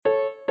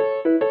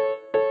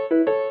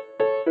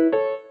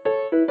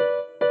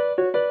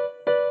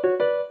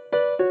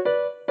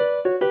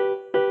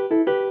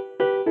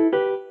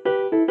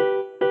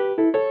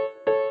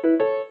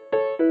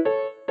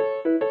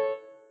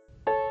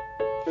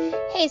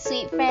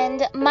sweet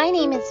friend. My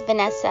name is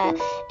Vanessa,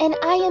 and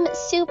I am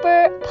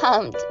super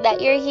pumped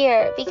that you're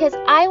here because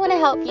I want to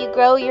help you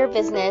grow your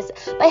business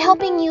by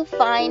helping you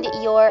find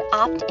your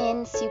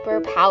opt-in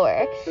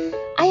superpower.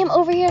 I am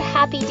over here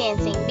happy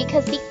dancing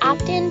because the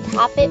Opt-in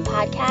Profit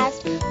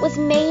podcast was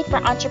made for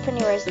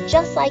entrepreneurs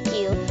just like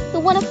you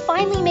who want to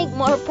finally make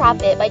more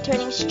profit by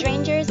turning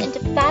strangers into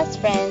fast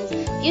friends,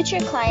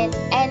 future clients,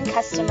 and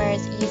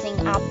customers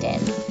using opt-in.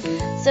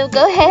 So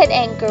go ahead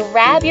and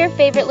grab your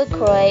favorite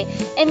LaCroix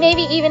and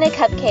maybe even a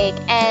cupcake,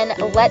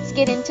 and let's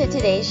get into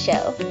today's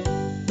show.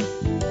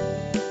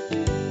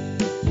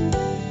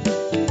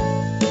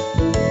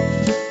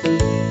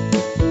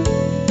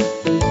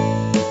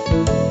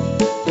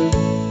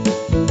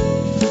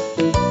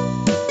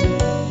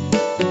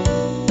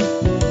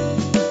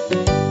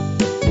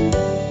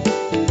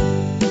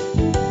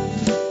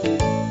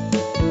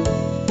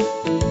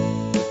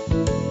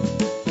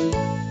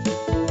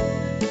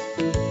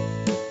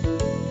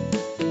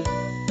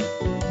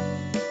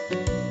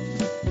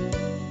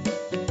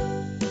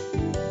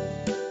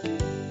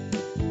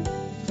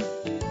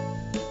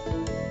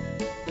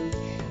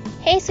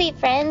 Hey sweet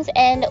friends,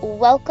 and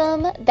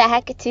welcome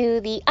back to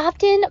the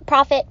Opt-in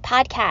Profit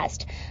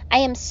podcast. I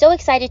am so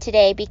excited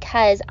today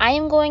because I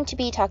am going to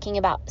be talking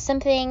about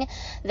something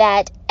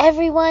that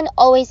everyone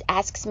always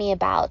asks me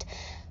about,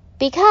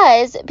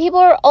 because people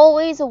are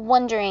always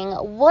wondering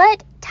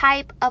what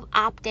type of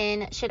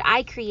opt-in should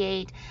I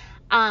create.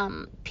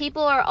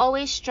 People are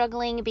always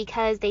struggling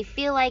because they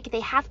feel like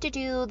they have to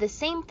do the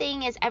same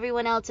thing as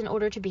everyone else in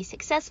order to be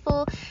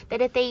successful,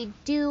 that if they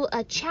do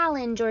a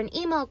challenge or an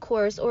email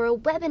course or a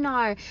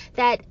webinar,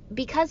 that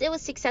because it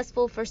was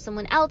successful for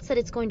someone else, that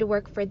it's going to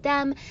work for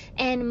them.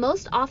 And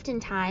most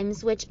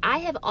oftentimes, which I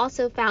have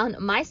also found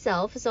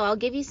myself, so I'll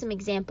give you some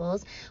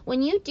examples,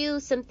 when you do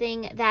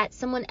something that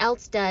someone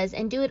else does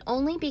and do it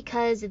only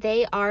because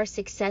they are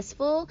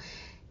successful,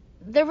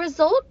 the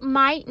result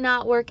might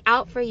not work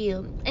out for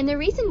you. And the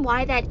reason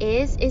why that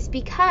is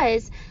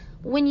because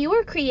when you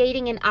are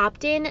creating an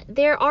opt-in,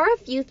 there are a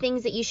few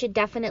things that you should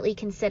definitely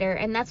consider,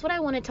 and that's what I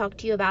want to talk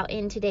to you about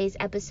in today's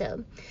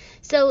episode.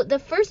 So the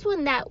first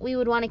one that we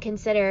would want to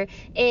consider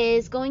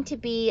is going to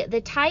be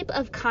the type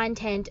of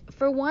content,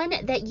 for one,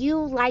 that you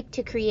like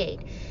to create.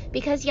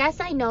 Because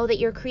yes, I know that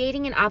you're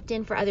creating an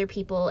opt-in for other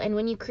people, and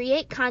when you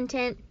create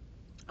content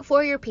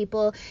for your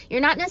people,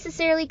 you're not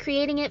necessarily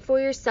creating it for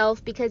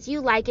yourself because you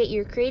like it.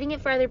 You're creating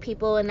it for other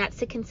people, and that's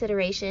the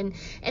consideration,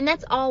 and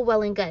that's all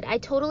well and good. I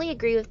totally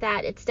agree with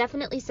that. It's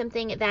definitely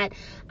something that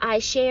I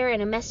share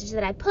and a message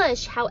that I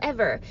push.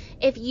 However,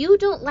 if you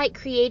don't like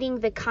creating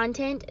the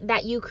content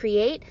that you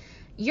create,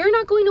 you're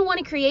not going to want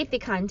to create the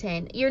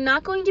content. You're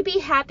not going to be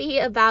happy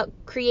about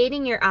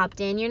creating your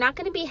opt-in. You're not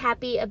going to be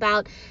happy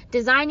about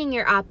designing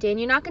your opt-in.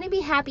 You're not going to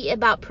be happy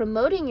about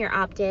promoting your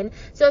opt-in.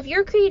 So if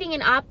you're creating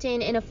an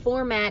opt-in in a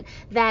format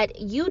that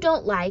you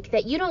don't like,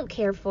 that you don't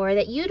care for,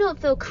 that you don't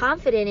feel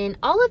confident in,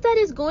 all of that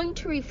is going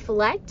to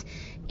reflect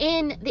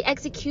in the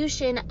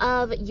execution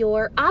of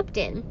your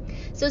opt-in.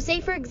 So say,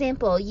 for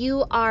example,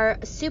 you are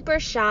super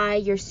shy,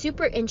 you're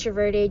super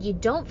introverted, you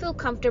don't feel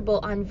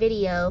comfortable on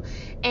video,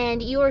 and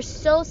you are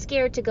so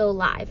scared to go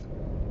live.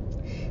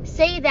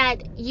 Say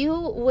that you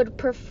would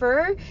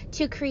prefer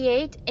to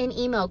create an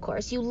email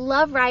course. You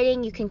love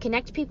writing. You can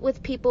connect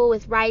with people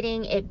with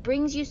writing. It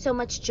brings you so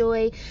much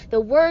joy.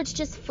 The words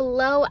just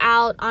flow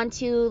out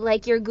onto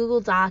like your Google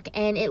Doc,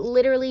 and it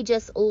literally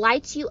just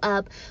lights you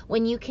up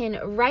when you can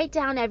write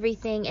down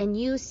everything, and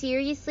you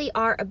seriously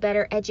are a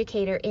better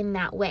educator in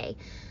that way.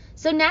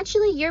 So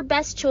naturally, your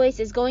best choice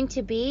is going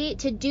to be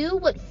to do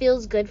what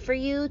feels good for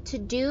you, to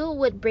do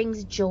what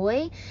brings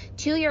joy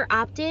to your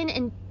opt-in,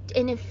 and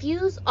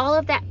infuse all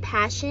of that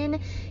passion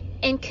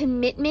and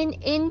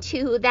commitment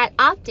into that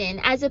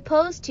opt-in, as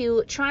opposed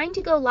to trying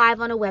to go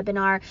live on a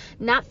webinar,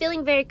 not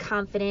feeling very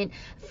confident,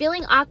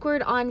 feeling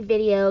awkward on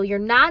video, you're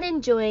not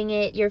enjoying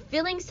it, you're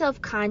feeling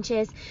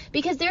self-conscious,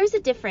 because there's a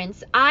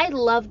difference. I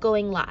love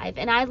going live,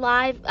 and I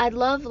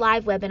love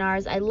live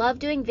webinars, I love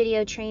doing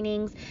video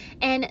trainings,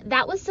 and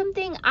that was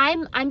something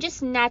I'm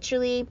just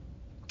naturally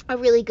a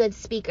really good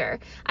speaker.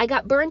 I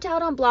got burnt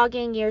out on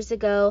blogging years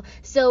ago.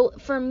 So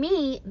for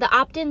me, the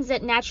opt-ins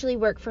that naturally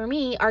work for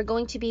me are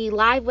going to be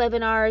live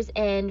webinars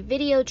and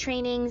video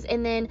trainings,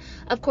 and then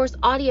of course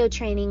audio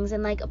trainings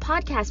and like a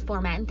podcast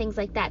format and things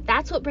like that.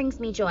 That's what brings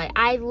me joy.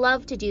 I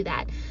love to do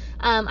that.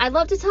 I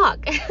love to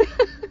talk.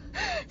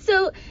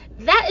 So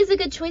that is a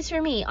good choice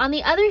for me. On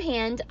the other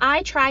hand,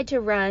 I tried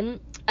to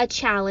run a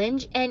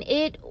challenge and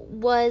it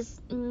was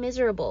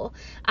miserable.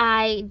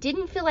 I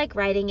didn't feel like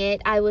writing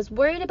it. I was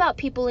worried about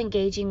people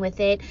engaging with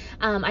it.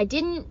 I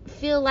didn't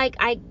feel like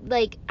I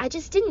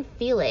just didn't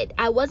feel it.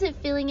 I wasn't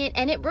feeling it,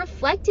 and it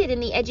reflected in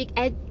the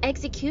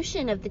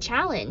execution of the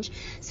challenge.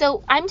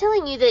 So I'm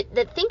telling you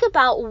that think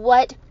about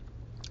what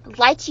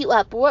lights you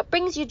up, what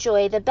brings you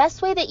joy, the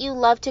best way that you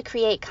love to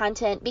create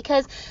content,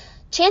 because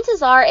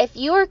chances are, if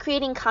you are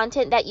creating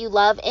content that you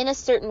love in a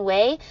certain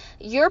way,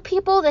 your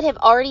people that have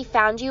already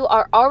found you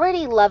are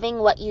already loving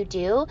what you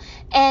do,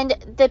 and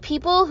the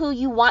people who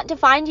you want to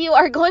find you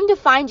are going to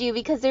find you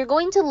because they're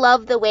going to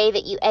love the way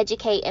that you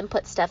educate and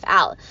put stuff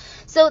out.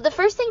 So the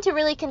first thing to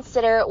really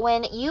consider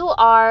when you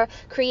are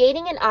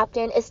creating an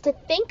opt-in is to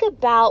think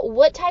about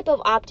what type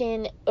of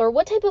opt-in or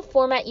what type of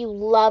format you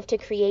love to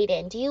create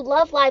in. Do you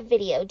love live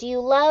video? Do you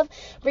love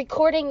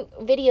recording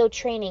video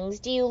trainings?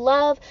 Do you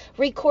love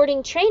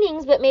recording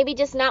trainings but maybe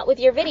just not with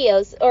your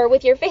videos or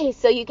with your face,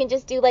 so you can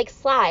just do like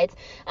slides?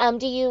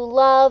 Do you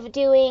love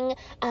doing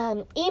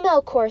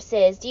email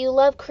courses? Do you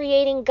love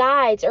creating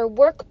guides or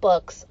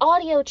workbooks,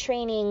 audio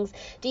trainings?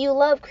 Do you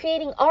love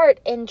creating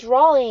art and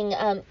drawing?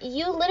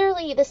 You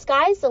literally, the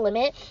sky's the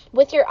limit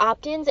with your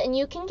opt-ins, and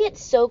you can get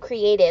so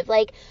creative.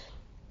 Like,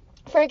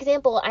 for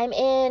example, I'm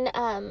in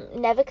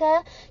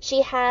Nevica.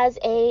 She has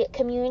a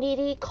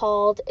community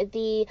called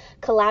the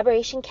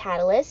Collaboration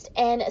Catalyst,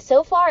 and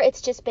so far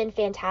it's just been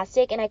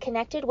fantastic. And I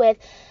connected with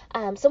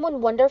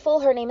someone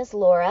wonderful. Her name is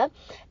Laura,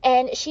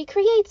 and she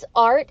creates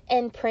art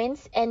and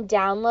prints and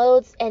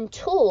downloads and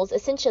tools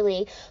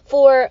essentially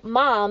for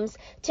moms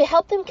to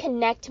help them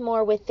connect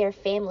more with their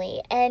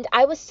family. And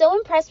I was so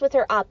impressed with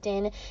her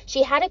opt-in.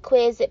 She had a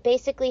quiz that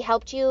basically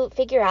helped you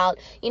figure out,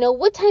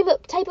 what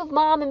type of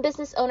mom and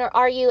business owner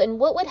are you and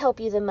what would help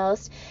you the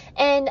most.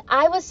 And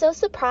I was so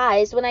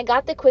surprised when I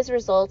got the quiz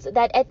results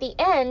that at the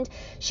end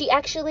she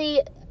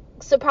actually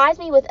surprised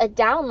me with a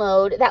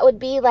download that would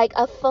be like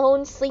a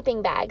phone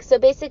sleeping bag. So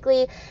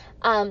basically,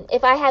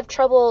 if I have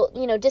trouble,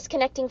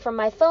 disconnecting from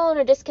my phone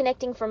or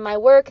disconnecting from my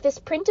work, this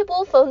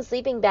printable phone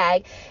sleeping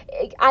bag,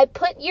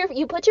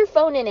 you put your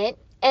phone in it,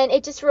 and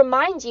it just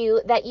reminds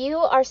you that you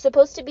are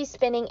supposed to be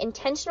spending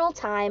intentional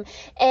time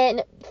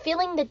and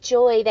feeling the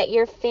joy that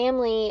your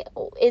family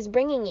is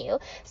bringing you.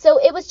 So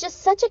it was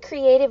just such a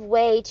creative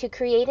way to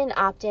create an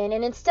opt-in.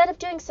 And instead of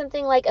doing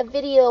something like a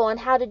video on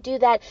how to do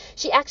that,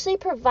 she actually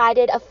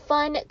provided a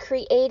fun,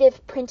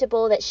 creative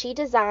printable that she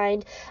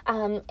designed.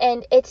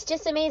 And it's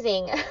just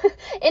amazing.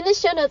 In the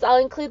show notes,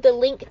 I'll include the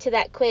link to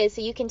that quiz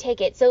so you can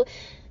take it. So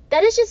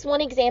that is just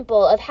one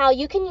example of how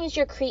you can use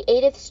your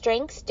creative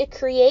strengths to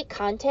create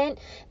content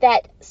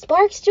that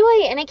sparks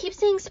joy. And I keep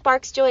saying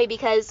sparks joy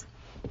because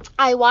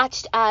I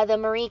watched the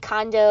Marie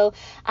Kondo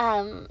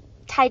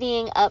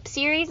Tidying Up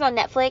series on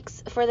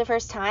Netflix for the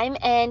first time,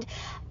 and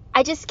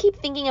I just keep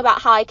thinking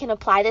about how I can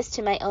apply this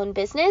to my own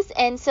business.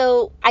 And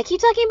so I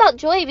keep talking about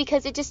joy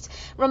because it just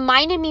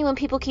reminded me when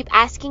people keep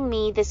asking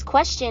me this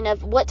question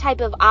of what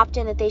type of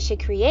opt-in that they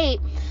should create.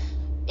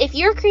 If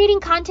you're creating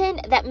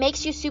content that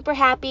makes you super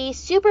happy,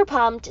 super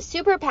pumped,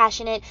 super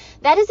passionate,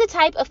 that is the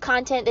type of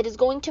content that is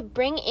going to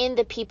bring in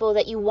the people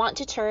that you want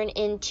to turn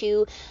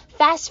into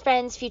fast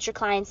friends, future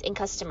clients, and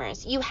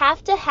customers. You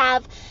have to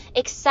have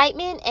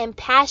excitement and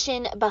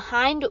passion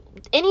behind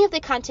any of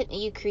the content that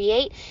you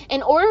create.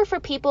 In order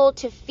for people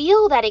to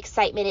feel that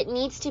excitement, it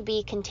needs to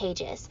be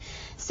contagious.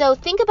 So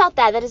think about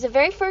that. That is the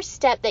very first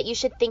step that you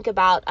should think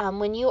about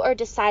when you are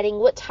deciding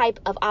what type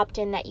of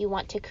opt-in that you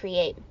want to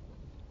create.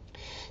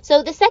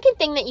 So the second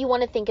thing that you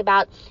want to think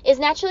about is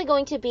naturally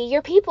going to be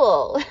your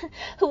people.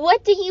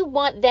 What do you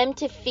want them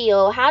to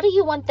feel? How do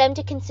you want them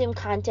to consume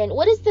content?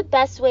 What is the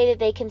best way that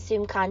they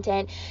consume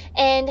content?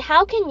 And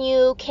how can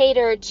you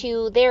cater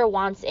to their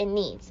wants and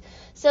needs?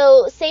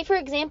 So say, for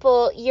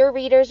example, your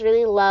readers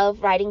really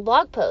love writing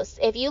blog posts.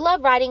 If you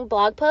love writing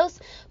blog posts,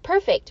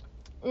 perfect.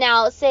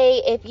 Now, say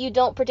if you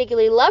don't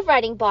particularly love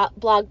writing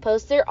blog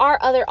posts, there are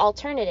other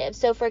alternatives.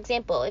 So, for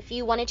example, if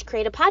you wanted to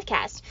create a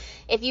podcast,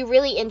 if you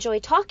really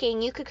enjoy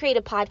talking, you could create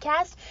a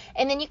podcast,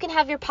 and then you can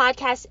have your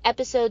podcast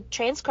episode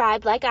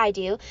transcribed like I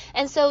do.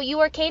 And so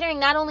you are catering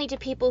not only to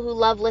people who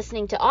love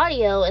listening to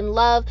audio and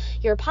love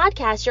your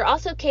podcast, you're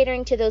also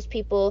catering to those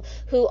people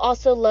who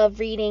also love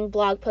reading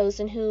blog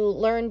posts and who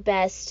learn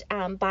best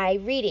by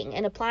reading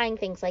and applying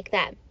things like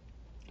that.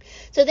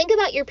 So think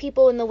about your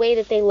people in the way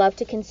that they love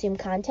to consume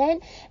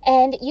content,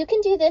 and you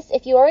can do this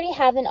if you already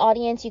have an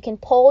audience. You can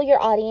poll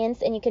your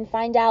audience and you can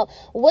find out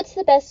what's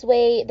the best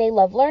way they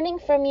love learning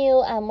from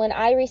you. When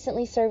I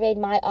recently surveyed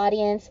my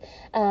audience,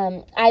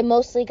 I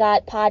mostly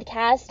got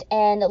podcast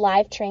and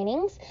live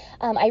trainings.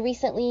 I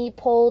recently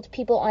polled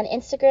people on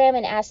Instagram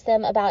and asked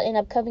them about an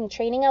upcoming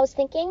training I was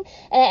thinking,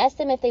 and I asked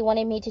them if they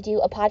wanted me to do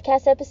a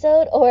podcast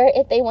episode or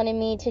if they wanted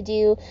me to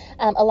do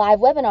a live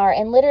webinar,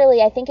 and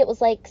literally I think it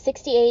was like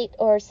 68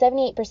 or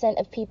 78%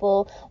 of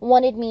people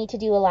wanted me to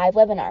do a live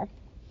webinar.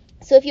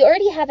 So if you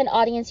already have an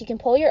audience, you can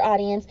poll your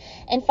audience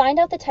and find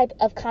out the type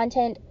of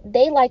content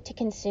they like to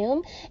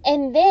consume,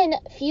 and then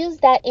fuse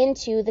that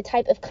into the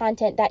type of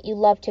content that you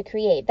love to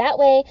create. That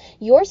way,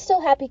 you're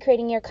still happy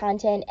creating your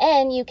content,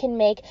 and you can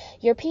make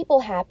your people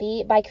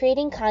happy by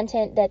creating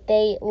content that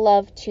they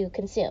love to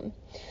consume.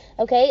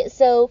 Okay,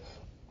 so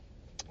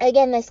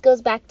again, this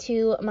goes back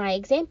to my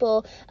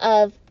example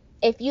of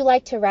if you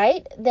like to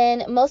write,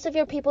 then most of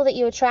your people that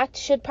you attract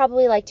should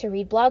probably like to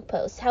read blog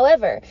posts.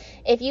 However,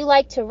 if you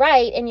like to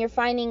write and you're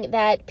finding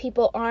that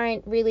people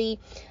aren't really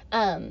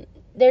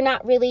they're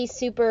not really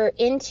super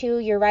into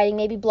your writing.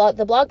 Maybe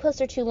the blog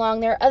posts are too long.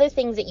 There are other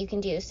things that you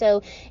can do.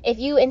 So if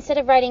you, instead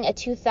of writing a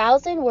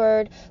 2,000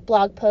 word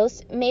blog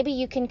post, maybe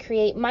you can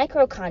create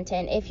micro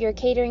content. If you're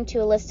catering to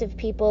a list of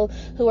people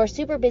who are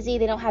super busy,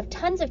 they don't have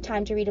tons of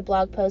time to read a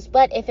blog post,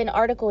 but if an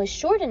article is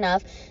short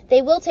enough,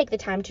 they will take the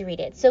time to read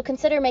it. So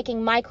consider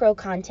making micro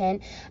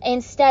content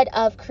instead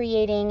of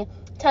creating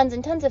tons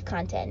and tons of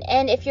content.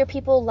 And if your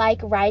people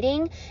like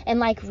writing and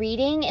like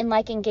reading and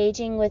like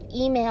engaging with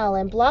email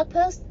and blog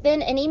posts,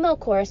 then an email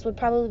course would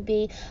probably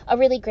be a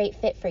really great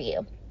fit for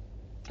you.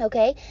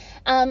 Okay.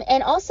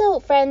 And also,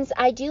 friends,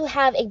 I do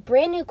have a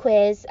brand new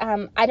quiz.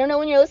 I don't know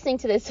when you're listening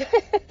to this,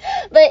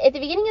 but at the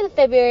beginning of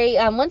February,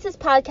 once this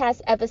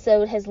podcast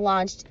episode has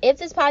launched, if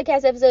this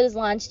podcast episode is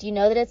launched, you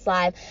know that it's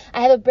live.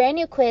 I have a brand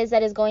new quiz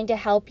that is going to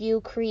help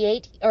you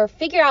create or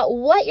figure out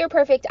what your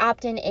perfect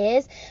opt-in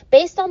is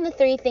based on the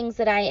 3 things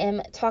that I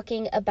am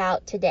talking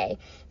about today.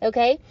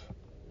 Okay.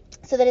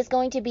 So that is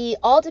going to be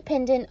all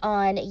dependent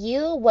on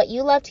you, what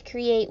you love to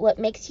create, what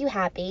makes you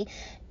happy.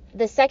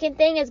 The second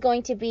thing is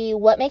going to be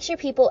what makes your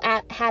people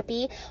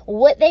happy,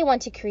 what they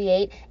want to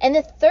create. And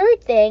the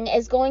third thing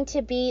is going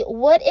to be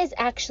what is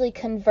actually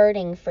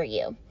converting for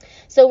you.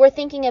 So we're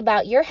thinking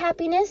about your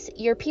happiness,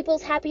 your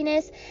people's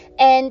happiness,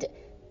 and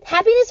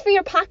happiness for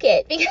your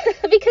pocket,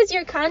 because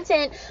your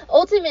content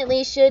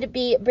ultimately should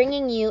be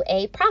bringing you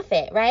a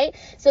profit, right?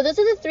 So those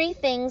are the 3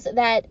 things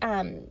that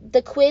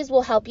the quiz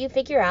will help you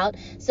figure out.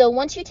 So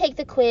once you take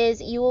the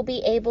quiz, you will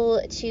be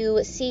able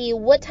to see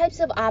what types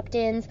of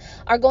opt-ins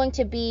are going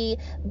to be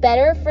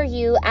better for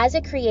you as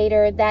a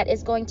creator that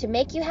is going to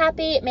make you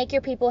happy, make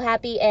your people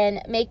happy,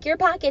 and make your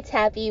pockets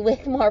happy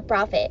with more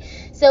profit.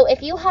 So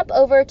if you hop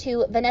over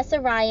to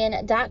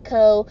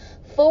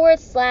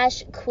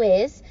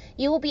vanessaryan.co/quiz,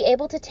 you will be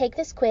able to take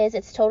this quiz.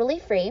 It's totally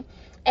free.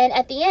 And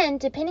at the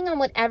end, depending on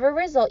whatever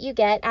result you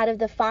get out of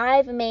the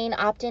 5 main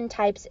opt-in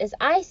types as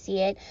I see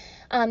it,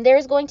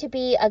 there's going to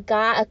be a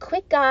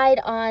quick guide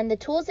on the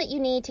tools that you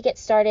need to get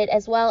started,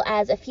 as well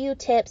as a few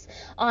tips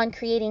on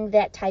creating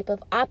that type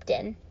of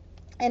opt-in.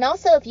 And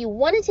also, if you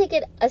want to take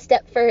it a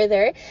step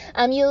further,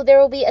 there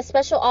will be a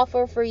special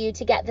offer for you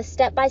to get the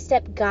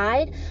step-by-step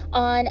guide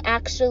on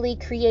actually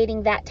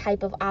creating that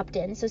type of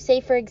opt-in. So say,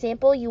 for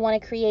example, you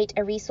want to create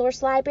a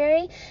resource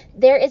library.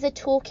 There is a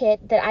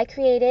toolkit that I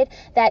created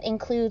that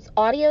includes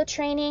audio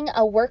training,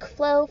 a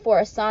workflow for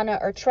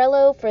Asana or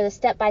Trello for the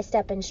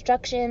step-by-step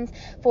instructions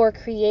for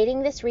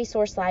creating this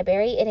resource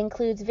library. It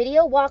includes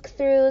video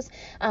walkthroughs,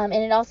 and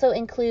it also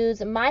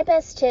includes my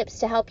best tips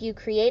to help you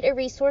create a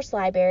resource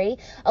library,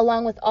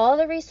 along with all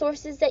the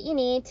resources that you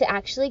need to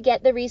actually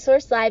get the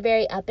resource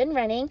library up and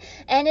running.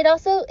 And it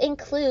also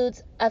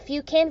includes a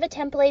few Canva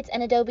templates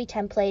and Adobe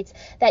templates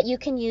that you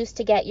can use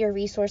to get your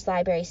resource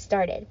library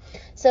started.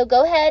 So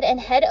go ahead and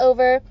head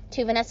over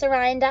to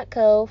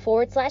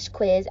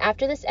vanessaryan.co/quiz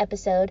after this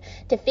episode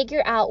to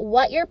figure out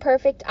what your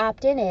perfect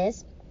opt-in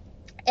is.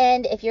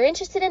 And if you're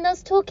interested in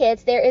those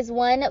toolkits, there is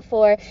one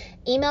for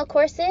email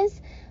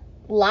courses,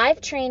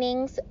 live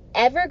trainings,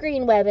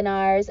 evergreen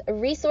webinars,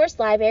 resource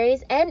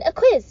libraries, and a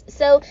quiz.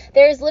 So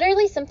there's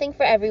literally something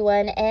for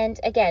everyone. And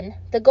again,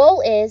 the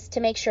goal is to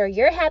make sure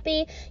you're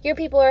happy, your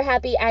people are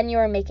happy, and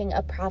you're making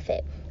a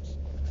profit.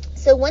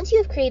 So once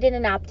you've created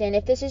an opt-in,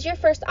 if this is your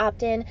first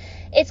opt-in,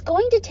 it's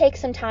going to take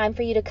some time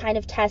for you to kind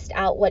of test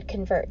out what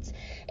converts.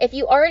 If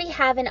you already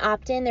have an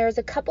opt-in, there's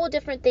a couple of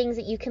different things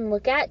that you can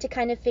look at to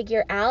kind of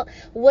figure out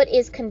what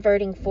is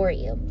converting for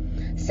you.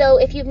 So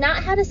if you've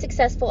not had a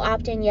successful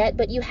opt-in yet,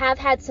 but you have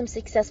had some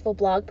successful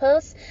blog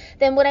posts,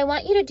 then what I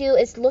want you to do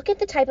is look at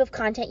the type of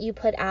content you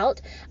put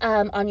out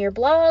on your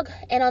blog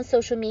and on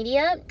social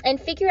media, and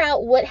figure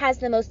out what has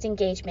the most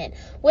engagement,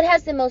 what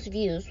has the most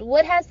views,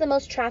 what has the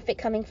most traffic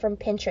coming from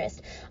Pinterest.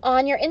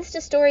 On your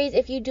Insta stories,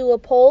 if you do a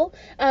poll,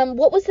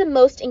 what was the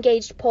most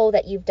engaged poll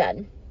that you've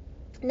done?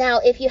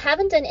 Now, if you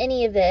haven't done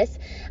any of this,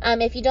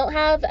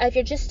 if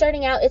you're just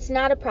starting out, it's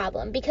not a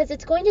problem, because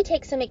it's going to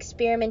take some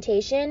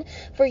experimentation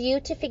for you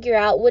to figure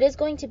out what is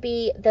going to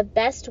be the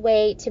best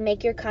way to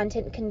make your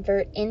content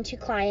convert into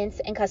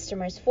clients and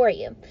customers for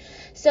you.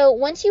 So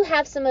once you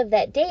have some of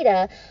that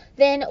data,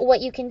 then what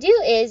you can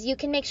do is you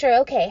can make sure,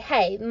 okay,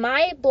 hey,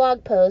 my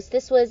blog post,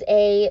 this was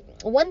a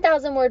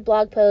 1,000 word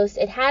blog post.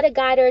 It had a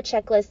guide or a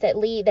checklist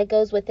that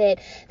goes with it,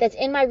 that's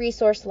in my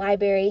resource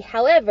library.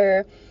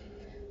 However,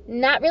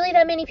 not really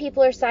that many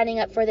people are signing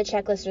up for the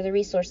checklist or the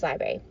resource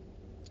library.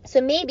 So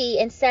maybe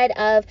instead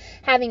of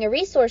having a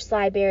resource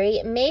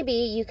library, maybe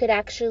you could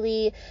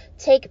actually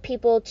take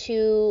people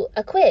to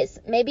a quiz.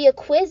 Maybe a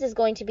quiz is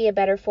going to be a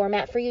better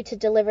format for you to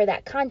deliver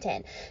that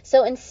content.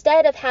 So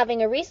instead of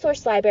having a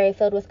resource library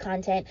filled with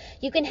content,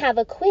 you can have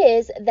a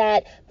quiz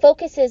that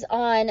focuses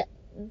on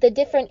the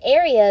different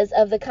areas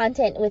of the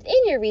content within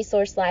your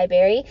resource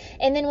library,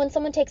 and then when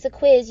someone takes a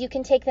quiz, you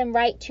can take them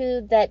right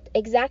to that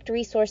exact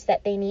resource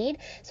that they need,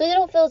 so they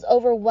don't feel as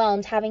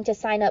overwhelmed having to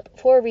sign up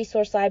for a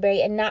resource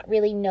library and not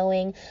really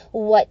knowing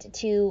what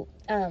to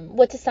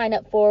sign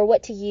up for,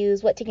 what to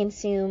use, what to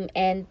consume,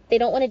 and they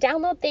don't want to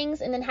download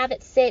things and then have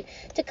it sit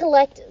to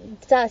collect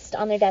dust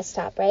on their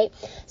desktop, right?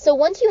 So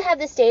once you have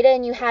this data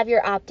and you have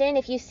your opt-in,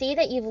 if you see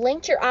that you've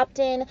linked your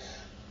opt-in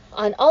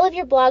on all of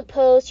your blog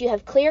posts, you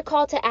have clear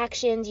call to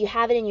actions, you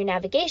have it in your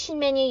navigation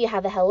menu, you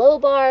have a hello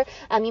bar,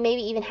 you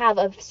maybe even have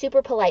a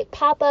super polite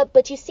pop-up,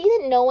 but you see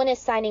that no one is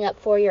signing up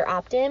for your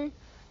opt-in,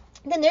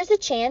 then there's a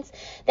chance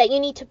that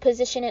you need to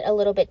position it a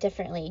little bit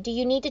differently. Do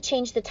you need to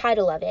change the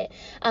title of it?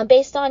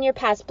 Based on your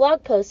past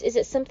blog posts, is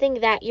it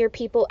something that your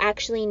people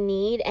actually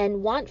need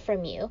and want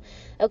from you?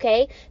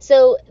 Okay,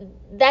 so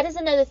that is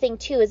another thing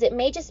too, is it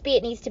may just be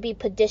it needs to be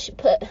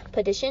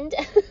positioned.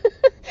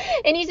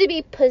 It needs to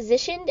be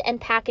positioned and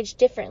packaged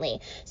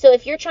differently. So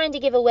if you're trying to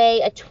give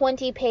away a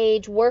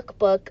 20-page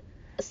workbook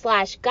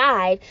 /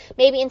 guide,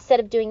 maybe instead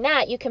of doing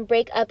that, you can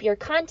break up your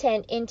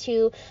content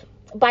into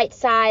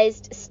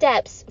bite-sized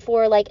steps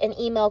for like an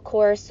email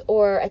course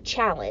or a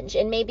challenge,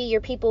 and maybe your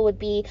people would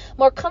be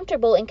more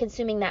comfortable in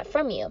consuming that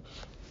from you.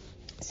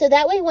 So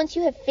that way, once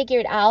you have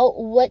figured out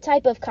what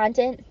type of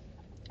content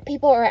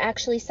people are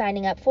actually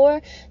signing up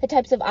for, the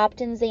types of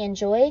opt-ins they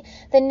enjoy,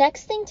 the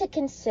next thing to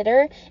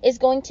consider is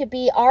going to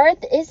be,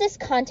 is this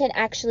content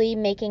actually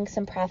making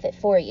some profit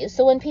for you?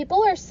 So when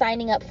people are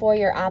signing up for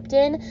your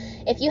opt-in,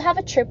 if you have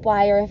a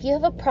tripwire, if you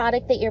have a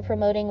product that you're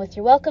promoting with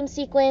your welcome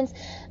sequence,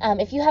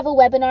 if you have a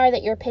webinar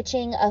that you're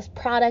pitching a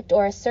product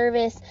or a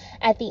service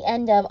at the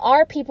end of,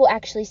 are people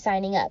actually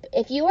signing up?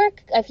 If you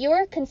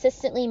are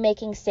consistently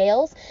making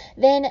sales,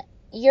 then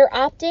your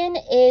opt-in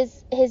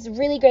is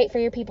really great for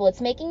your people. It's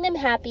making them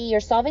happy,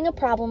 you're solving a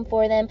problem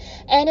for them,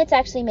 and it's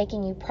actually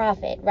making you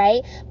profit,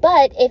 right?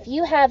 But if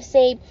you have,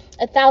 say,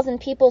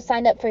 1,000 people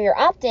signed up for your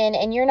opt-in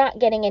and you're not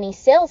getting any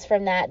sales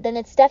from that, then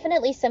it's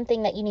definitely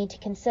something that you need to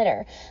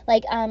consider.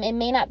 Like, it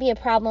may not be a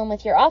problem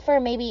with your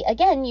offer. Maybe,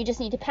 again, you just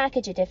need to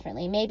package it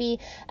differently. Maybe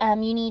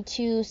you need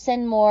to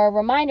send more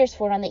reminders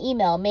for it on the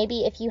email.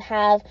 Maybe if you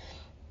have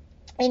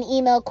an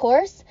email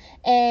course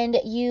and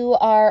you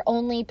are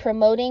only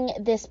promoting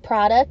this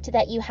product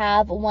that you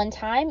have one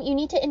time, you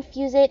need to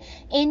infuse it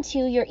into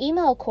your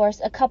email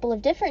course a couple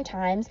of different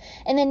times,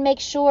 and then make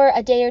sure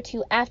a day or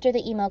two after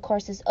the email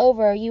course is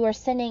over, you are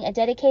sending a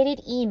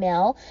dedicated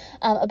email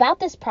about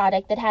this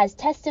product that has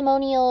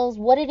testimonials,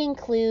 what it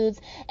includes,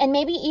 and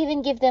maybe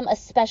even give them a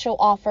special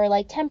offer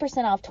like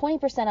 10% off,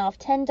 20% off,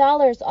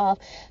 $10 off,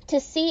 to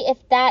see if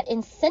that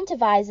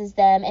incentivizes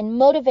them and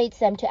motivates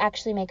them to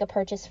actually make a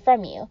purchase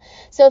from you.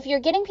 So if you're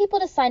getting people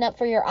to sign up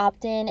for your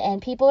opt-in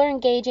and people are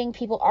engaging,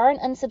 people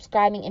aren't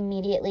unsubscribing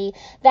immediately,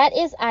 that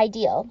is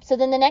ideal. So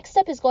then the next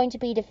step is going to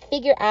be to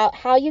figure out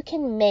how you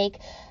can make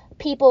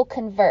people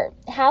convert.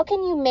 How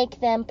can you make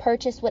them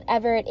purchase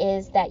whatever it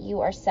is that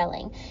you are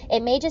selling?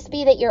 It may just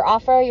be that your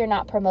offer, you're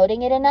not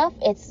promoting it enough.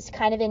 It's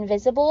kind of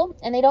invisible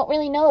and they don't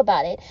really know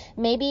about it.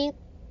 Maybe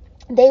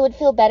they would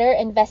feel better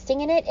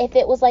investing in it if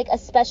it was like a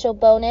special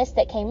bonus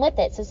that came with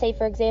it. So say,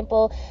 for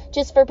example,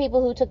 just for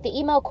people who took the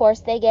email course,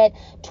 they get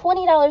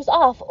 $20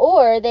 off,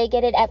 or they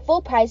get it at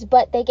full price,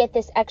 but they get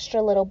this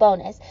extra little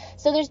bonus.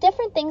 So there's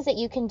different things that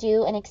you can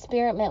do and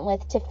experiment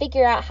with to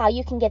figure out how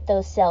you can get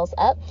those sales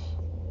up.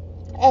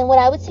 And what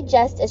I would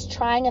suggest is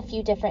trying a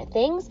few different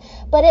things,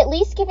 but at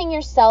least giving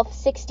yourself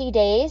 60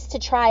 days to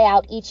try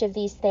out each of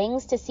these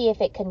things to see if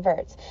it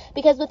converts.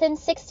 Because within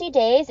 60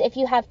 days, if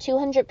you have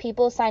 200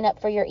 people sign up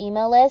for your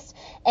email list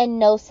and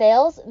no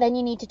sales, then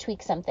you need to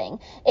tweak something.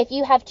 If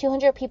you have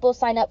 200 people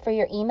sign up for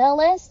your email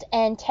list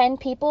and 10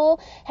 people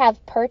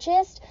have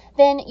purchased,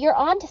 then you're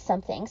on to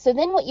something. So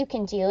then what you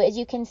can do is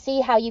you can see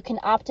how you can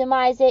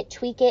optimize it,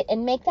 tweak it,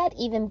 and make that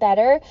even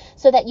better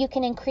so that you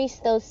can increase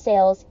those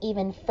sales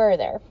even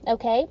further.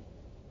 Okay?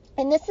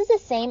 And this is the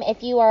same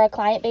if you are a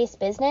client-based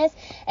business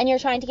and you're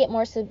trying to get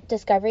more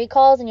discovery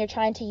calls and you're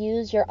trying to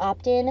use your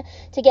opt-in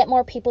to get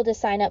more people to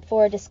sign up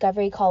for a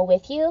discovery call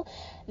with you.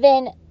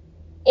 Then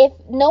if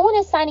no one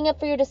is signing up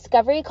for your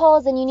discovery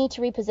calls, then you need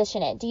to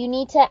reposition it. Do you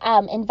need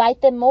to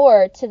invite them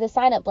more to the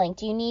sign-up link?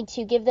 Do you need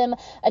to give them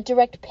a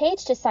direct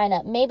page to sign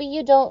up? Maybe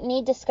you don't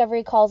need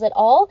discovery calls at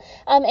all,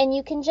 and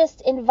you can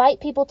just invite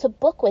people to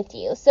book with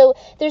you. So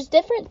there's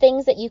different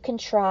things that you can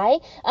try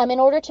in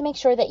order to make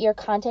sure that your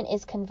content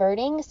is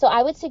converting. So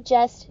I would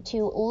suggest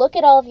to look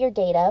at all of your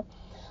data.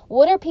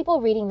 What are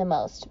people reading the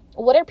most?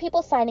 What are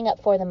people signing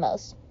up for the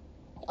most?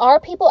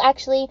 Are people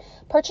actually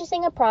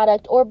purchasing a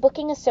product or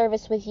booking a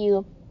service with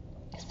you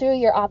through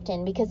your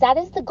opt-in? Because that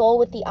is the goal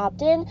with the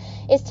opt-in,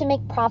 is to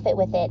make profit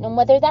with it. And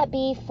whether that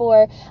be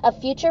for a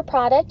future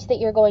product that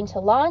you're going to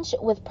launch,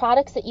 with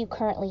products that you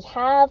currently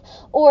have,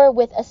 or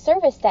with a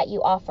service that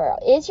you offer,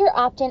 is your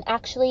opt-in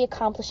actually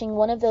accomplishing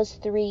one of those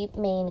three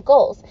main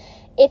goals?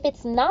 If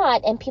it's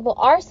not, and people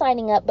are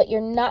signing up but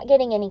you're not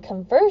getting any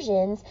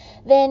conversions,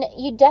 then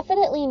you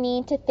definitely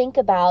need to think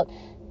about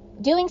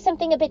doing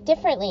something a bit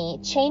differently.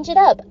 Change it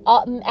up.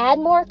 Add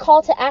more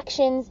call to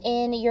actions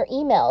in your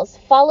emails.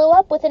 Follow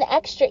up with an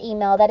extra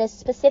email that is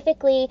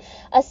specifically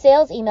a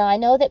sales email. I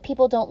know that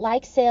people don't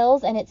like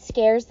sales and it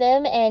scares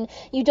them, and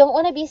you don't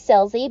want to be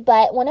salesy,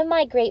 but one of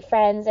my great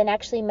friends and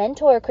actually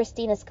mentor,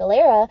 Christina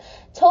Scalera,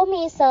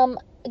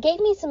 gave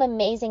me some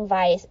amazing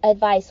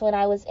advice when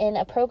I was in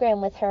a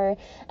program with her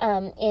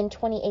in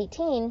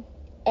 2018.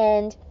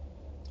 And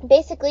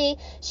basically,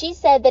 she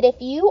said that if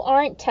you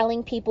aren't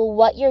telling people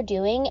what you're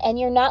doing and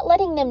you're not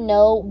letting them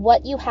know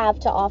what you have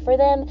to offer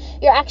them,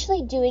 you're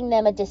actually doing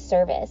them a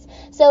disservice.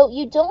 So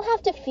you don't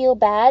have to feel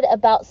bad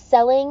about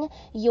selling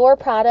your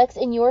products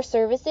and your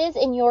services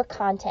in your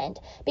content,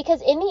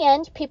 because in the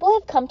end, people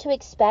have come to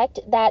expect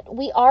that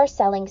we are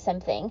selling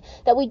something,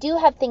 that we do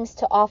have things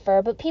to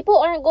offer, but people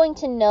aren't going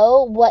to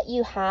know what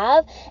you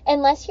have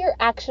unless you're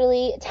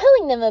actually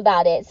telling them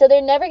about it. So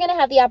they're never going to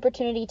have the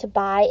opportunity to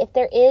buy if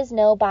there is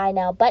no buy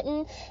now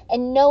button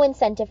and no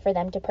incentive for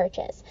them to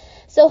purchase.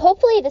 So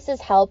hopefully this has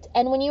helped.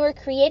 And when you are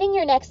creating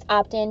your next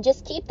opt-in,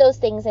 just keep those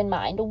things in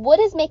mind. What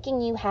is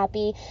making you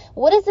happy?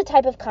 What is the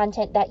type of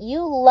content that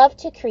you love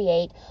to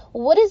create?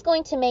 What is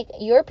going to make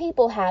your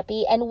people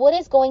happy? And what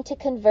is going to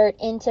convert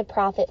into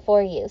profit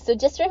for you? So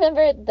just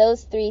remember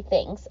those 3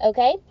 things,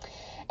 okay?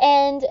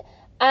 And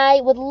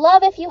I would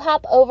love if you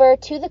hop over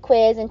to the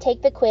quiz and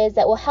take the quiz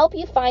that will help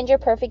you find your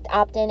perfect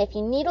opt-in. If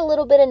you need a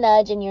little bit of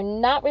nudge and you're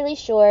not really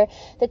sure,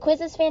 the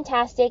quiz is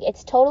fantastic.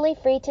 It's totally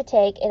free to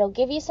take. It'll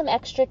give you some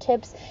extra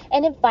tips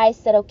and advice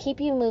that'll keep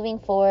you moving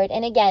forward.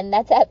 And again,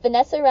 that's at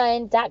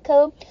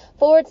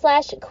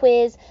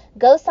vanessaryan.co/quiz.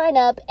 Go sign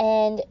up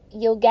and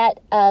you'll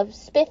get a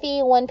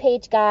spiffy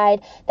 1-page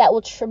guide that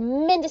will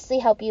tremendously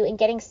help you in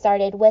getting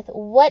started with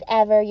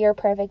whatever your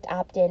perfect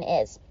opt-in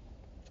is.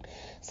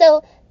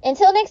 So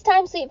until next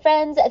time, sweet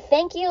friends,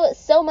 thank you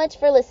so much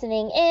for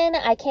listening in.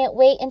 I can't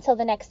wait until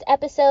the next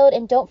episode.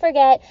 And don't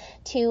forget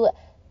to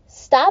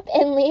stop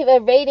and leave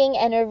a rating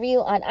and a review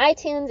on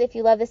iTunes if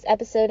you love this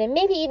episode, and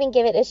maybe even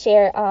give it a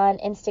share on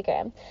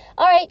Instagram.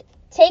 All right,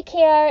 take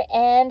care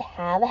and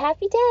have a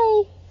happy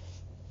day.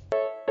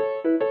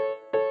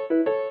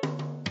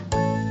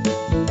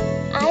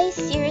 I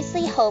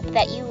seriously hope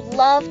that you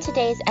loved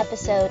today's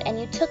episode and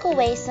you took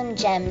away some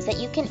gems that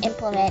you can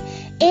implement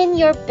in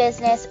your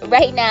business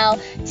right now,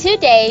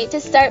 today,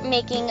 to start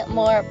making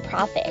more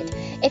profit.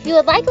 If you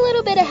would like a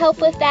little bit of help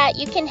with that,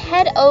 you can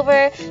head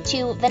over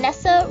to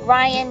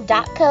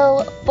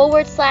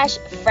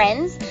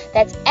vanessaryan.co/friends.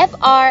 That's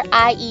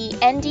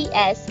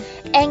FRIENDS,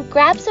 and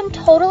grab some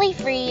totally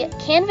free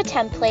Canva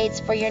templates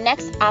for your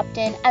next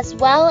opt-in, as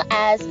well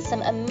as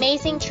some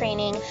amazing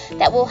training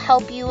that will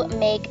help you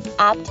make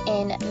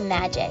opt-in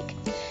magic.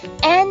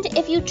 And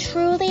if you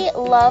truly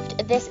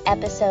loved this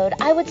episode,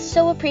 I would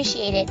so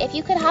appreciate it if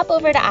you could hop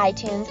over to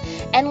iTunes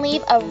and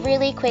leave a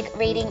really quick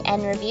rating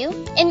and review,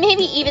 and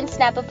maybe even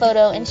snap a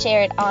photo and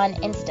share it on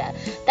Insta.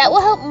 That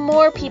will help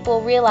more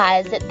people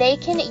realize that they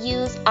can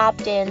use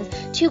opt-ins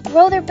to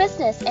grow their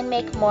business and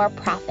make more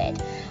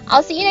profit.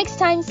 I'll see you next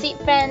time, sweet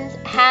friends.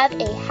 Have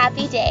a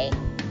happy day.